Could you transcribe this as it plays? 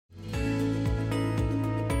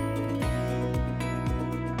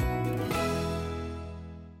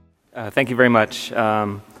Thank you very much.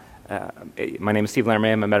 My name is Steve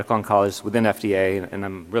Lemery. I'm a medical oncologist within FDA, and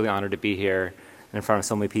I'm really honored to be here in front of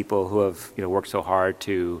so many people who have worked so hard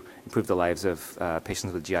to improve the lives of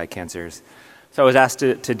patients with GI cancers. So I was asked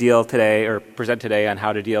to deal today, or present today, on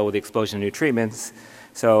how to deal with the explosion of new treatments.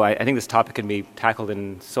 So I think this topic can be tackled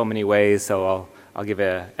in so many ways, so I'll give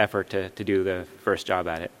an effort to do the first job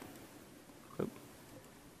at it.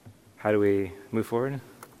 How do we move forward?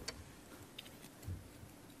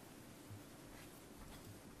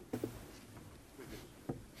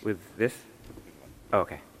 With this? Oh,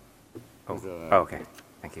 okay. Okay.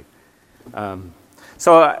 Thank you.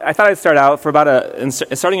 So I thought I'd start out for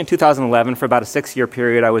starting in 2011 for about a 6-year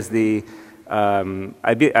period. I was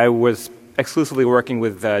I was exclusively working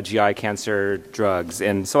with GI cancer drugs,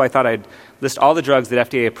 and so I thought I'd list all the drugs that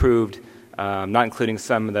FDA approved, not including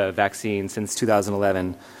some of the vaccines, since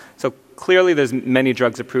 2011. So clearly, there's many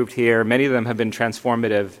drugs approved here. Many of them have been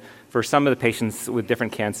transformative for some of the patients with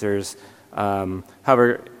different cancers.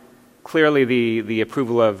 However, clearly the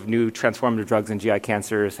approval of new transformative drugs in GI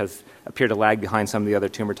cancers has appeared to lag behind some of the other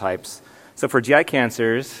tumor types. So for GI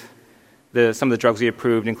cancers, some of the drugs we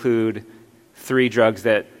approved include 3 drugs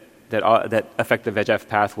that affect the VEGF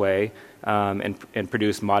pathway and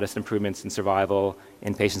produce modest improvements in survival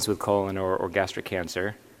in patients with colon or gastric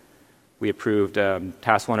cancer. We approved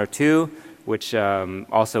TAS-102, which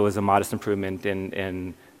also is a modest improvement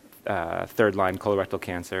in third-line colorectal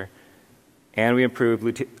cancer. And we approved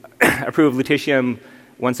lutetium-177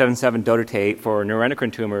 dotatate for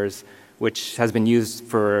neuroendocrine tumors, which has been used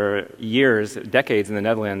for years, decades in the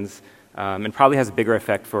Netherlands, and probably has a bigger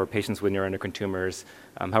effect for patients with neuroendocrine tumors.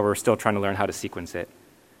 However, we're still trying to learn how to sequence it.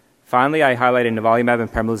 Finally, I highlighted nivolumab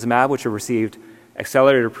and pembrolizumab, which have received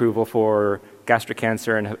accelerated approval for gastric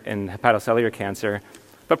cancer and hepatocellular cancer.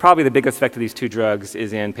 But probably the biggest effect of these 2 drugs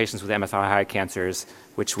is in patients with MSI-high cancers,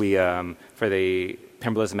 which we, for the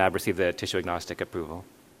pembrolizumab, received the tissue-agnostic approval.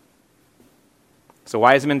 So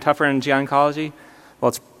why has it been tougher in GI oncology? Well,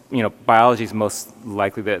 it's, biology is most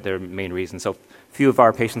likely their main reason. So few of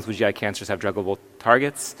our patients with GI cancers have druggable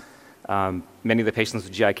targets. Many of the patients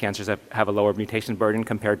with GI cancers have a lower mutation burden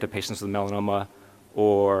compared to patients with melanoma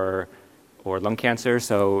or lung cancer.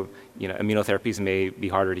 So immunotherapies may be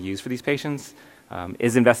harder to use for these patients.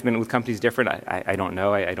 Is investment with companies different? I don't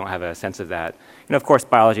know. I don't have a sense of that. And of course,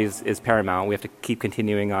 biology is paramount. We have to keep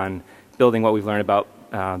continuing on building what we've learned about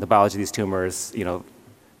the biology of these tumors,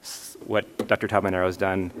 what Dr. Tabanero has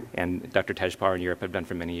done and Dr. Tejpar in Europe have done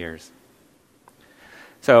for many years.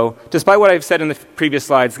 So despite what I've said in the previous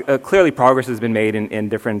slides, clearly progress has been made in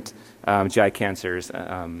different GI cancers.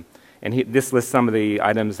 This lists some of the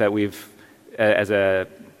items that we've, as a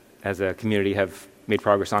community, have made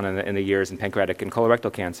progress on in the years in pancreatic and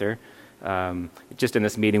colorectal cancer. Just in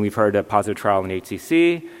this meeting, we've heard a positive trial in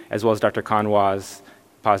HCC, as well as Dr. Kanwa's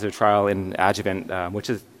positive trial in adjuvant, which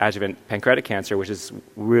is adjuvant pancreatic cancer, which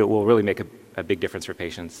will really make a big difference for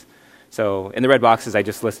patients. So in the red boxes, I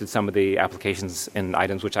just listed some of the applications and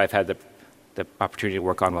items which I've had the opportunity to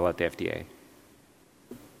work on while at the FDA.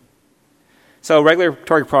 So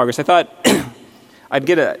regulatory progress. I thought I'd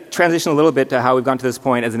transition a little bit to how we've gone to this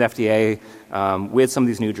point as an FDA with some of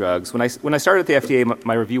these new drugs. When I started at the FDA,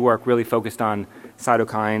 my review work really focused on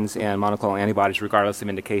cytokines and monoclonal antibodies regardless of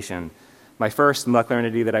indication. My first molecular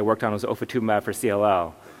entity that I worked on was ofatumumab for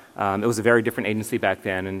CLL. It was a very different agency back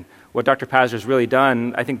then, and what Dr. Paz has really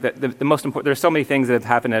done, I think that the most important, there's so many things that have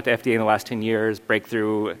happened at the FDA in the last 10 years,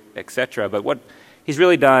 breakthrough, et cetera, but what he's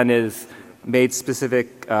really done is made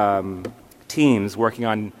specific teams working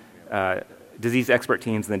on disease expert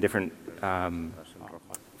teams in the different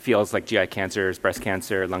fields like GI cancers, breast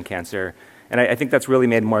cancer, lung cancer. And I think that's really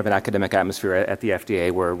made more of an academic atmosphere at the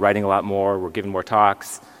FDA. We're writing a lot more, we're giving more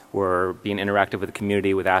talks, we're being interactive with the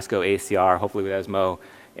community, with ASCO, ACR, hopefully with ESMO.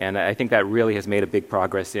 And I think that really has made a big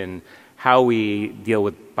progress in how we deal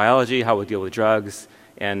with biology, how we deal with drugs.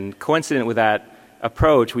 And coincident with that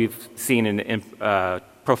approach, we've seen a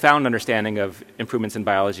profound understanding of improvements in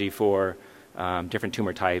biology for different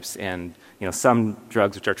tumor types, and some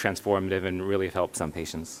drugs which are transformative and really have helped some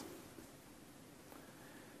patients.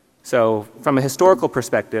 So from a historical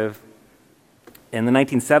perspective, in the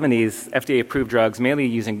 1970s, FDA approved drugs mainly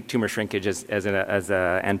using tumor shrinkage as an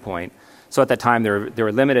endpoint. So at that time, there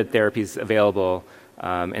were limited therapies available,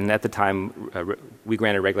 and at the time, we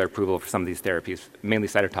granted regular approval for some of these therapies, mainly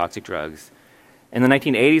cytotoxic drugs. In the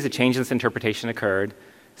 1980s, a change in this interpretation occurred.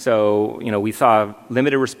 So, we saw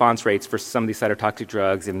limited response rates for some of these cytotoxic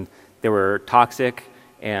drugs, and they were toxic,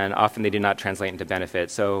 and often they did not translate into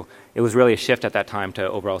benefit. So it was really a shift at that time to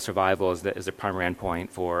overall survival as the primary endpoint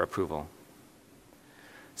for approval.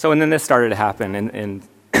 So, and then this started to happen, and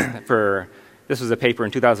This was a paper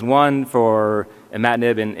in 2001 for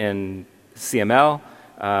imatinib in CML,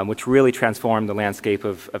 which really transformed the landscape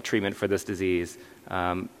of treatment for this disease.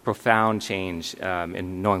 Profound change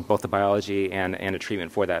in knowing both the biology and a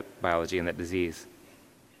treatment for that biology and that disease.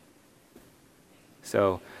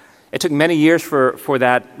 So it took many years for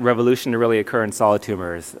that revolution to really occur in solid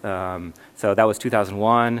tumors. So that was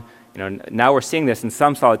 2001. Now we're seeing this in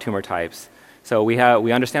some solid tumor types. So we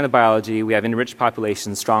understand the biology, we have enriched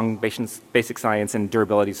populations, strong basic science, and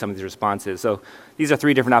durability of some of these responses. So these are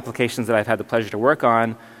 3 different applications that I've had the pleasure to work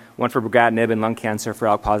on. One for brigatinib in lung cancer, for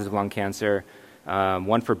ALK-positive lung cancer,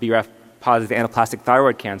 one for BRAF-positive anaplastic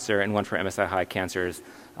thyroid cancer, and one for MSI-high cancers,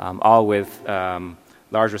 all with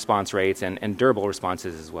large response rates and durable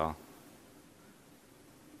responses as well.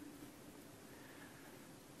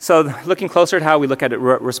 So looking closer at how we look at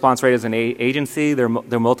response rate as an agency, there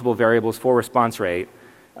are multiple variables for response rate.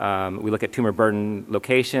 We look at tumor burden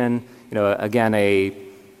location. Again, a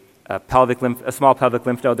small pelvic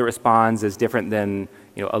lymph node that responds is different than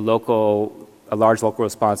a large local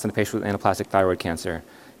response in a patient with anaplastic thyroid cancer.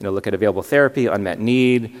 Look at available therapy, unmet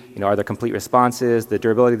need. Are there complete responses? The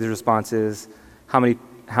durability of the responses. How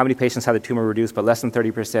many patients have the tumor reduced but less than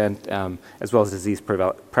 30%, as well as disease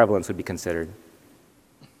prevalence would be considered.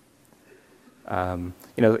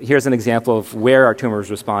 Here's an example of where our tumors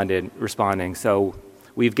responding. So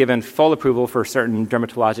we've given full approval for certain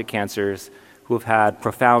dermatologic cancers who have had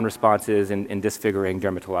profound responses in disfiguring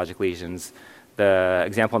dermatologic lesions. The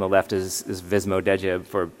example on the left is vismodegib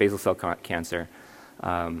for basal cell cancer.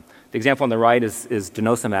 The example on the right is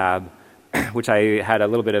denosumab, which I had a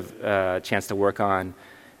little bit of chance to work on.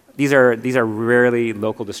 These are rarely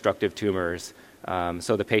local destructive tumors.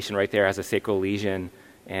 So the patient right there has a sacral lesion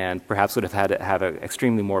and perhaps would have had to have an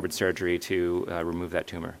extremely morbid surgery to remove that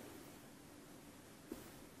tumor.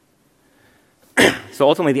 So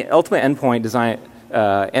ultimately, the ultimate endpoint design,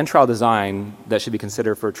 end trial design that should be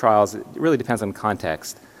considered for trials, it really depends on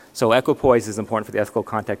context. So equipoise is important for the ethical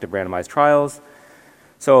context of randomized trials.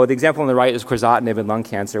 So the example on the right is crizotinib in lung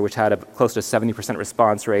cancer, which had a close to 70%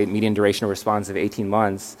 response rate, median duration of response of 18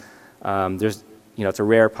 months. It's a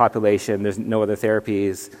rare population. There's no other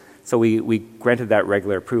therapies. So we granted that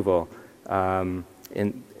regular approval. And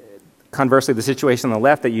conversely, the situation on the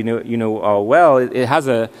left that you know all well, it has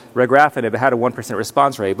a regorafenib, it had a 1%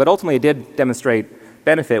 response rate, but ultimately it did demonstrate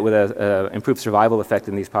benefit with an improved survival effect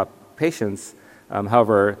in these patients.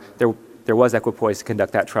 However, there was equipoise to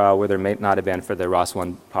conduct that trial where there may not have been for the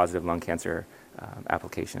ROS1 positive lung cancer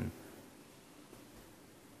application.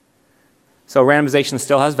 So randomization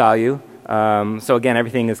still has value. So again,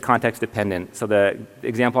 everything is context dependent. So the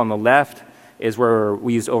example on the left is where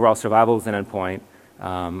we used overall survival as an endpoint.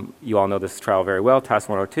 You all know this trial very well, TAS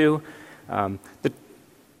 102.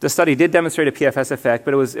 The study did demonstrate a PFS effect,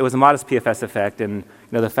 but it was a modest PFS effect, and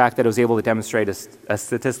the fact that it was able to demonstrate a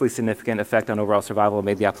statistically significant effect on overall survival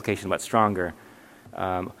made the application much stronger.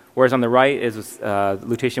 Whereas on the right is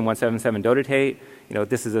lutetium 177 dotatate.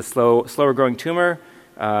 This is a slower growing tumor.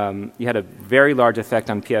 You had a very large effect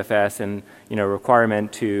on PFS, and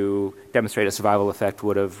requirement to demonstrate a survival effect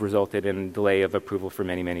would have resulted in delay of approval for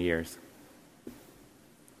many, many years.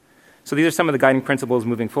 So these are some of the guiding principles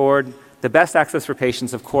moving forward. The best access for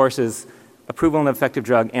patients, of course, is approval of an effective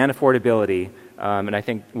drug and affordability, and I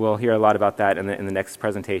think we'll hear a lot about that in the next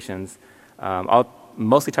presentations. I'll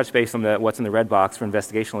mostly touch base on what's in the red box for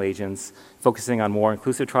investigational agents, focusing on more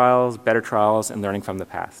inclusive trials, better trials, and learning from the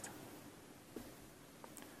past.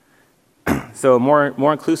 So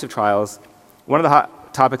more inclusive trials. One of the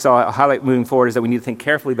hot topics I'll highlight moving forward is that we need to think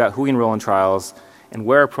carefully about who we enroll in trials and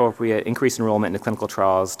where appropriate, increase enrollment into clinical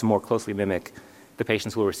trials to more closely mimic the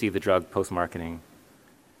patients who will receive the drug post-marketing.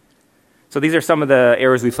 So these are some of the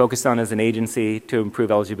areas we focused on as an agency to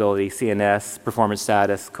improve eligibility: CNS, performance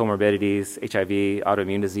status, comorbidities, HIV,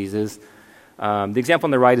 autoimmune diseases. The example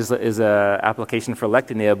on the right is an application for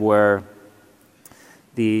alectinib where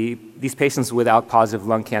these patients with ALK-positive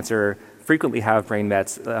lung cancer frequently have brain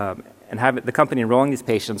mets, and the company enrolling these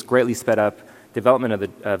patients greatly sped up development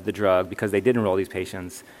of the drug because they did enroll these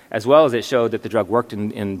patients, as well as it showed that the drug worked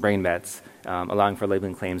in brain mets, allowing for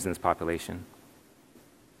labeling claims in this population.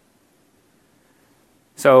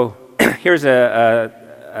 So here's a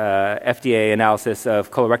FDA analysis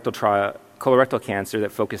of colorectal cancer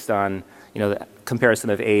that focused on the comparison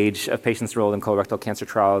of age of patients enrolled in colorectal cancer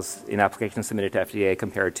trials in applications submitted to FDA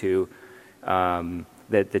compared to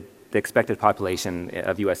the expected population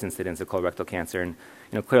of U.S. incidence of colorectal cancer.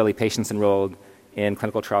 And clearly patients enrolled in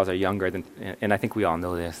clinical trials are younger than, and I think we all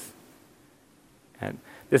know this. And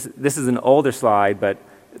this is an older slide, but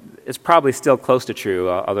it's probably still close to true,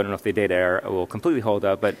 although I don't know if the data will completely hold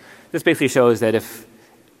up. But this basically shows that if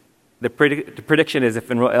the prediction is if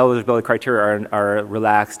eligibility criteria are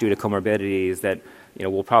relaxed due to comorbidities, that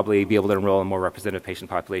we'll probably be able to enroll a more representative patient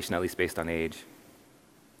population, at least based on age.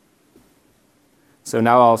 So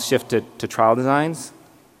now I'll shift to trial designs.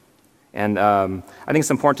 And I think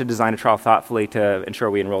it's important to design a trial thoughtfully to ensure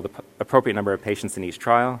we enroll the appropriate number of patients in each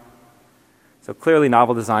trial. So clearly,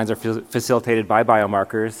 novel designs are facilitated by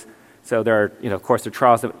biomarkers. So there are, of course, there are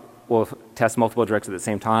trials that will test multiple drugs at the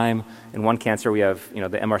same time. In one cancer, we have,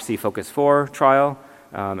 the MRC Focus 4 trial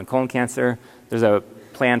in colon cancer. There's a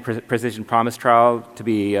planned Precision Promise trial to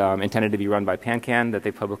be intended to be run by PanCan that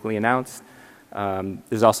they publicly announced.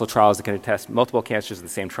 There's also trials that can test multiple cancers in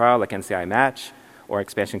the same trial, like NCI Match or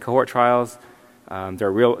expansion cohort trials. There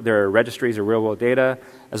are registries or real-world data,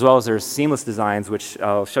 as well as there's seamless designs, which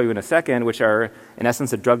I'll show you in a second, which are, in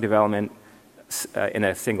essence, a drug development in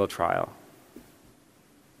a single trial.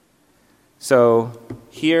 So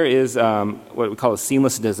here is what we call a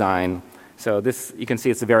seamless design. So this, you can see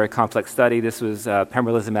it's a very complex study. This was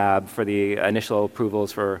pembrolizumab for the initial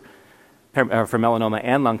approvals for melanoma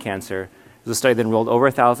and lung cancer. It was a study that enrolled over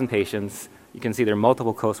 1,000 patients. You can see there are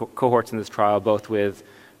multiple cohorts in this trial, both with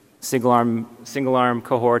single-arm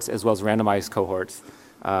cohorts as well as randomized cohorts.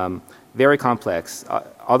 Very complex.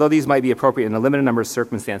 Although these might be appropriate in a limited number of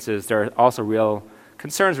circumstances, there are also real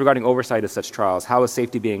concerns regarding oversight of such trials. How is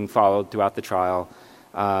safety being followed throughout the trial?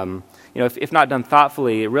 If not done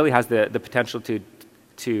thoughtfully, it really has the potential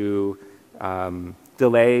to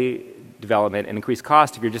delay development and increase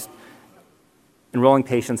cost if you're just enrolling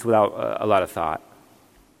patients without a lot of thought.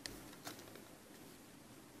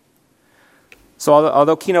 So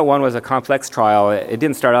although Keynote-1 was a complex trial, it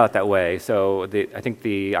didn't start out that way. So I think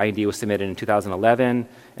the IND was submitted in 2011,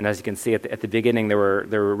 and as you can see at the beginning, there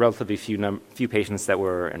were relatively few patients that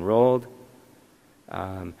were enrolled.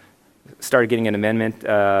 Started getting an amendment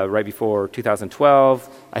right before 2012.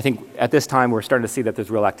 I think at this time we're starting to see that there's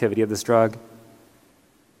real activity of this drug.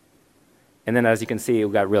 And then as you can see,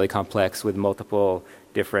 it got really complex with multiple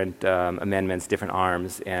different amendments, different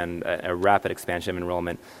arms, and a rapid expansion of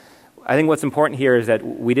enrollment. I think what's important here is that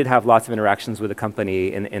we did have lots of interactions with the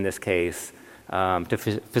company in this case to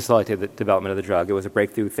facilitate the development of the drug. It was a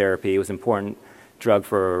breakthrough therapy. It was an important drug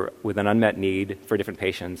with an unmet need for different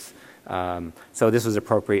patients. So this was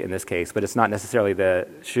appropriate in this case, but it's not necessarily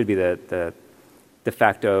should be the de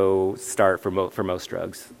facto start for most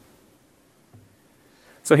drugs.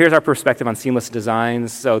 So here's our perspective on seamless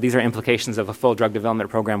designs. So these are implications of a full drug development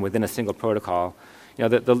program within a single protocol.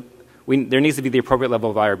 There needs to be the appropriate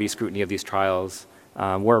level of IRB scrutiny of these trials.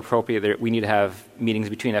 Where appropriate, we need to have meetings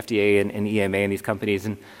between FDA and EMA and these companies.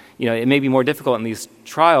 And it may be more difficult in these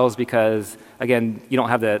trials because, again, you don't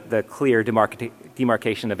have the clear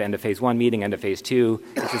demarcation of end of phase 1 meeting, end of phase 2.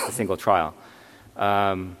 It's just a single trial.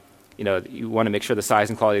 You want to make sure the size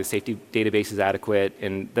and quality of the safety database is adequate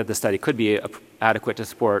and that the study could be adequate to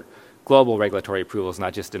support global regulatory approvals,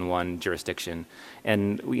 not just in one jurisdiction.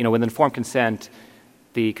 And with informed consent,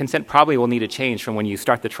 the consent probably will need to change from when you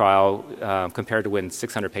start the trial compared to when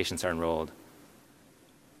 600 patients are enrolled.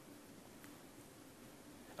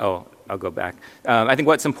 Oh, I'll go back. I think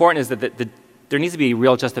what's important is that there needs to be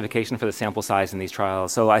real justification for the sample size in these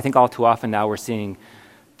trials. So I think all too often now we're seeing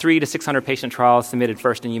 300 to 600 patient trials submitted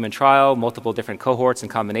first in human trial, multiple different cohorts and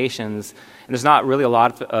combinations, and there's not really a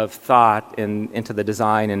lot of thought into the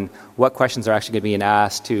design and what questions are actually going to be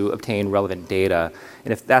asked to obtain relevant data.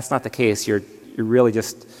 And if that's not the case, you're really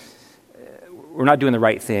we're not doing the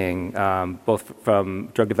right thing, both from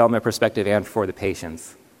drug development perspective and for the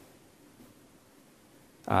patients.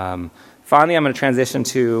 Finally, I'm going to transition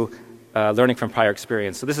to learning from prior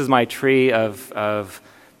experience. So this is my tree of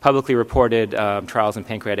publicly reported trials in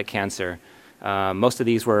pancreatic cancer. Most of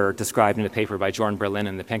these were described in a paper by Jordan Berlin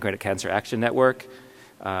and the Pancreatic Cancer Action Network.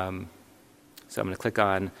 So I'm going to click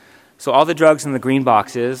on. So all the drugs in the green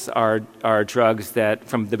boxes are drugs that,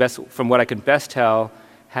 from what I could best tell,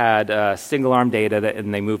 had single-arm data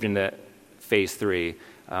and they moved into phase 3.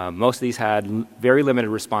 Most of these had very limited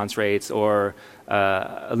response rates or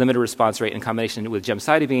a limited response rate in combination with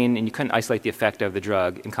gemcitabine, and you couldn't isolate the effect of the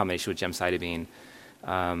drug in combination with gemcitabine.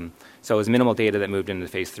 So it was minimal data that moved into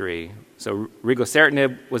phase 3. So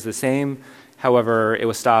rigosertinib was the same. However, it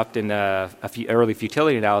was stopped in early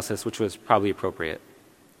futility analysis, which was probably appropriate.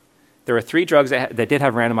 There were 3 drugs that did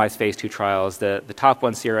have randomized phase 2 trials. The top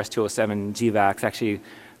one, CRS-207 GVAX, actually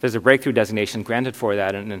there's a breakthrough designation granted for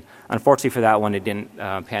that, and unfortunately for that one, it didn't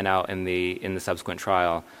pan out in the subsequent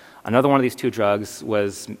trial. Another one of these 2 drugs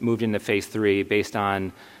was moved into phase 3 based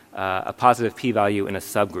on a positive p-value in a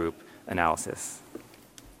subgroup analysis.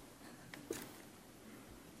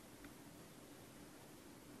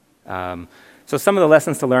 So some of the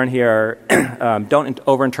lessons to learn here are don't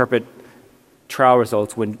overinterpret trial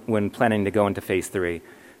results when planning to go into phase 3.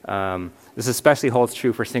 This especially holds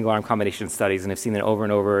true for single-arm combination studies, and I've seen it over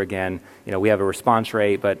and over again. We have a response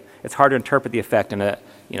rate, but it's hard to interpret the effect in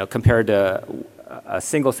compared to a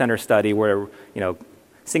single-center study where,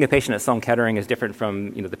 seeing a patient at Sloan Kettering is different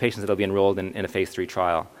from, the patients that will be enrolled in a phase 3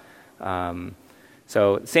 trial.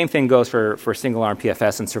 So same thing goes for single-arm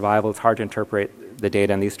PFS and survival. It's hard to interpret the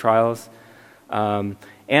data in these trials.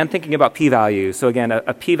 And thinking about p-values. So again,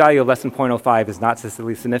 a p-value of less than 0.05 is not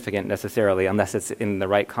statistically significant necessarily unless it's in the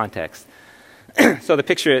right context. So the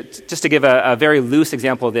picture, just to give a very loose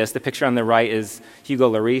example of this, the picture on the right is Hugo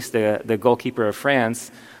Lloris, the goalkeeper of France.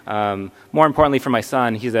 More importantly for my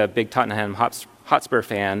son, he's a big Tottenham Hotspur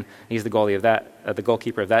fan. He's the goalie of the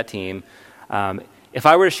goalkeeper of that team. If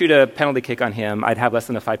I were to shoot a penalty kick on him, I'd have less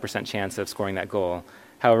than a 5% chance of scoring that goal.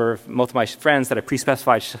 However, if most of my friends that are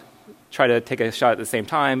pre-specified try to take a shot at the same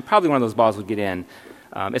time, probably one of those balls would get in.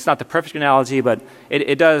 It's not the perfect analogy, but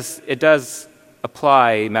it does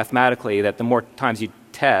apply mathematically that the more times you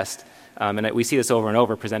test, and we see this over and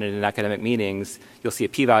over presented in academic meetings, you'll see a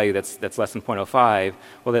p-value that's less than 0.05.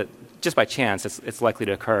 Well, that just by chance, it's likely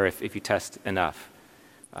to occur if you test enough.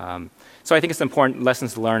 So I think it's important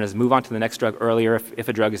lessons to learn is move on to the next drug earlier if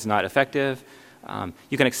a drug is not effective.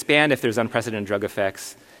 You can expand if there's unprecedented drug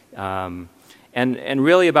effects. And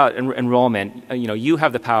really about enrollment, you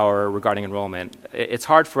have the power regarding enrollment. It's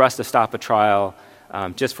hard for us to stop a trial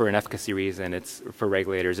just for an efficacy reason. It's for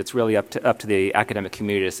regulators. It's really up to the academic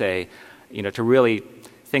community to say, to really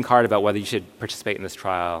think hard about whether you should participate in this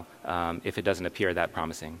trial if it doesn't appear that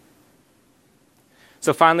promising.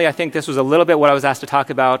 So finally, I think this was a little bit what I was asked to talk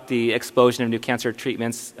about, the explosion of new cancer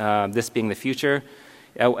treatments, this being the future.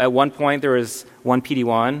 At one point, there was one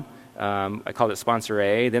PD-1. I called it Sponsor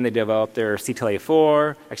A. Then they developed their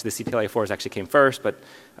CTLA-4. Actually, the CTLA-4s actually came first, but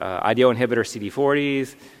IDO inhibitor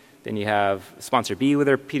CD40s. Then you have Sponsor B with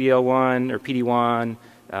their PD-L1 or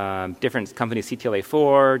PD-1. Different companies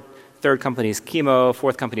CTLA-4. Third company is chemo.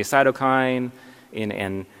 Fourth company is cytokine.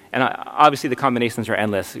 And obviously the combinations are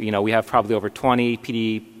endless. We have probably over 20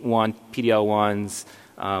 PD-1, PD-L1s,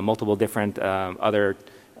 multiple different other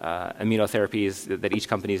immunotherapies that each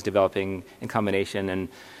company is developing in combination. And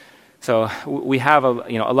so we have a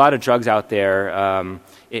lot of drugs out there.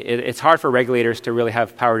 It's hard for regulators to really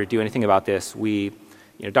have power to do anything about this.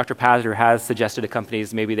 Dr. Pazder has suggested to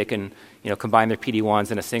companies maybe they can combine their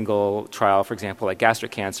PD-1s in a single trial, for example, like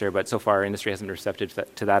gastric cancer, but so far our industry hasn't been receptive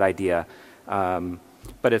to that idea.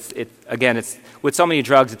 But again, with so many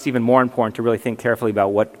drugs, it's even more important to really think carefully about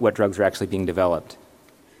what drugs are actually being developed.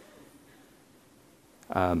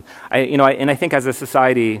 And I think as a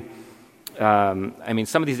society, some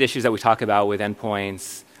of these issues that we talk about with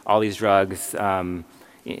endpoints, all these drugs,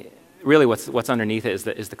 really what's underneath it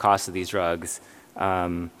is the cost of these drugs.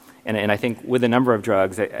 And I think with the number of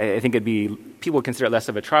drugs, I think people would consider it less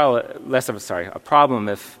of a problem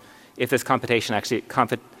if this competition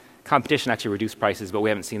actually reduced prices, but we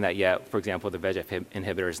haven't seen that yet, for example, the VEGF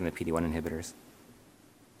inhibitors and the PD-1 inhibitors.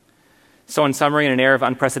 So in summary, in an era of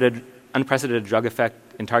unprecedented drug effect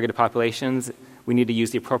in targeted populations, we need to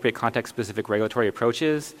use the appropriate context-specific regulatory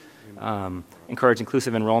approaches, encourage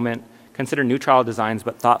inclusive enrollment, consider new trial designs,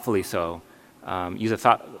 but thoughtfully so.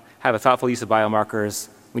 Have a thoughtful use of biomarkers.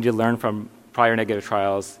 We need to learn from prior negative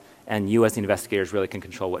trials, and you as the investigators really can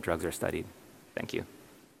control what drugs are studied. Thank you.